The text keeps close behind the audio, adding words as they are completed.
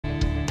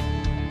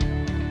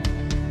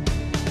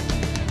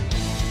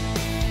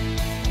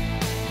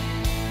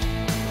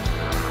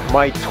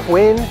My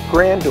twin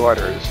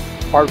granddaughters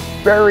are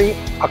very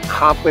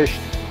accomplished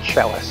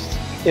cellists.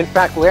 In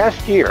fact,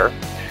 last year,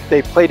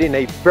 they played in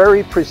a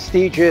very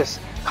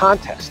prestigious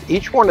contest.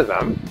 Each one of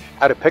them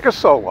had to pick a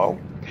solo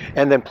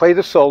and then play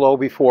the solo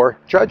before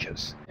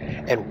judges.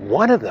 And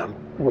one of them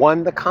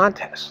won the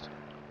contest.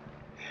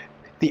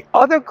 The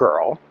other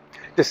girl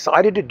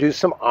decided to do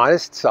some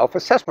honest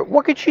self-assessment.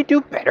 What could she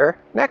do better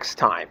next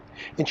time?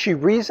 And she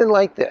reasoned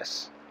like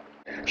this.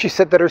 She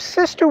said that her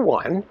sister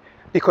won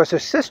because her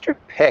sister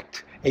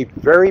picked a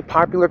very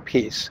popular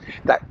piece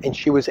and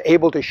she was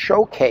able to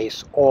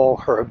showcase all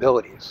her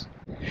abilities.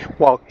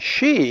 While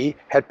she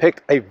had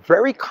picked a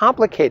very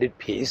complicated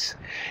piece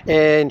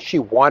and she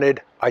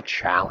wanted a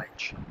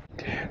challenge.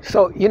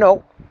 So, you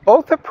know,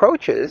 both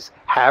approaches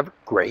have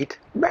great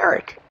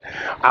merit.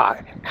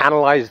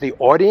 Analyze the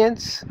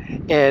audience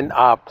and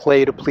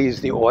play to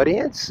please the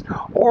audience,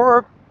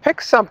 or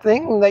pick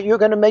something that you're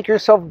going to make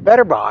yourself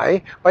better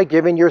by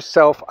giving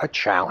yourself a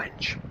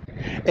challenge.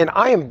 And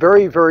I am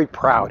very, very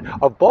proud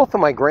of both of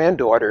my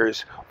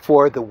granddaughters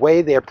for the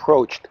way they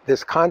approached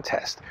this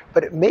contest.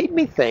 But it made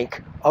me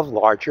think of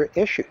larger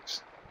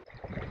issues.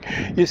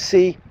 You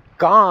see,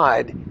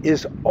 God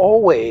is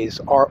always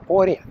our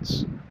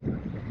audience.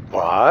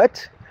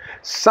 But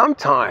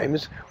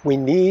sometimes we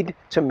need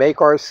to make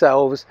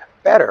ourselves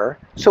better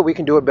so we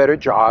can do a better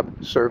job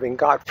serving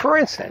God. For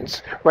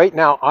instance, right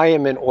now I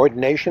am in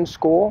ordination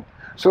school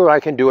so that I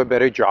can do a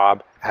better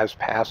job as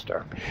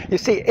pastor. You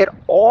see, it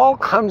all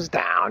comes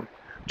down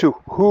to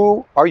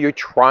who are you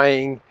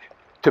trying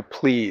to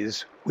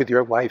please with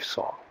your life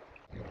song?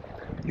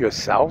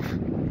 Yourself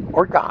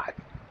or God?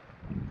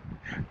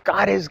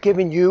 God has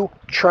given you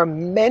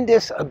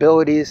tremendous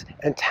abilities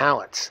and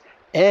talents,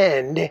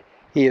 and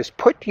He has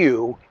put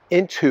you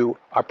into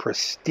a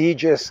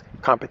prestigious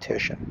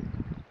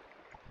competition.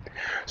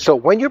 So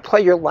when you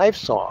play your life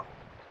song,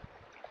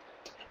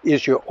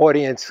 is your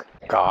audience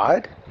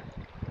God?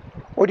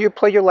 Or do you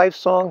play your life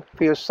song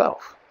for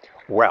yourself?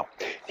 Well,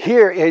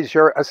 here is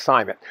your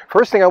assignment.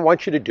 First thing I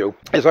want you to do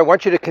is I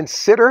want you to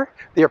consider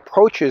the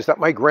approaches that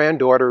my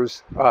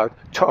granddaughters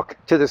took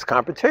to this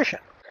competition.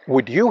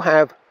 Would you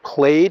have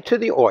played to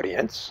the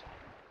audience,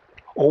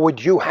 or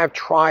would you have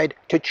tried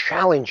to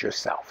challenge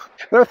yourself?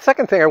 Now, the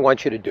second thing I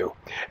want you to do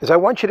is I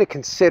want you to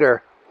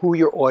consider who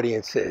your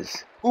audience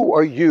is. Who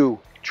are you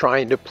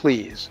trying to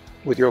please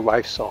with your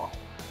life song?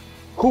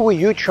 Who are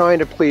you trying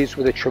to please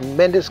with the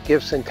tremendous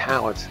gifts and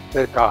talents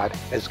that God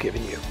has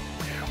given you?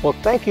 Well,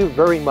 thank you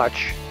very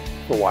much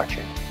for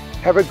watching.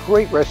 Have a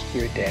great rest of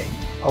your day.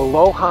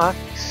 Aloha,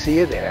 see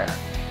you there.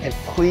 And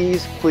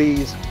please,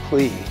 please,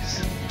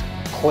 please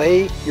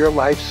play your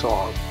life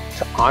song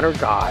to honor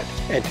God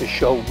and to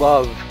show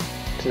love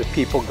to the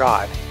people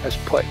God has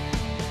put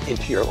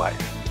into your life.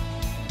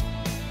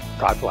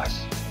 God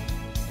bless.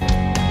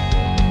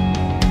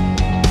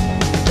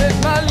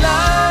 Let my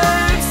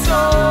life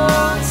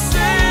song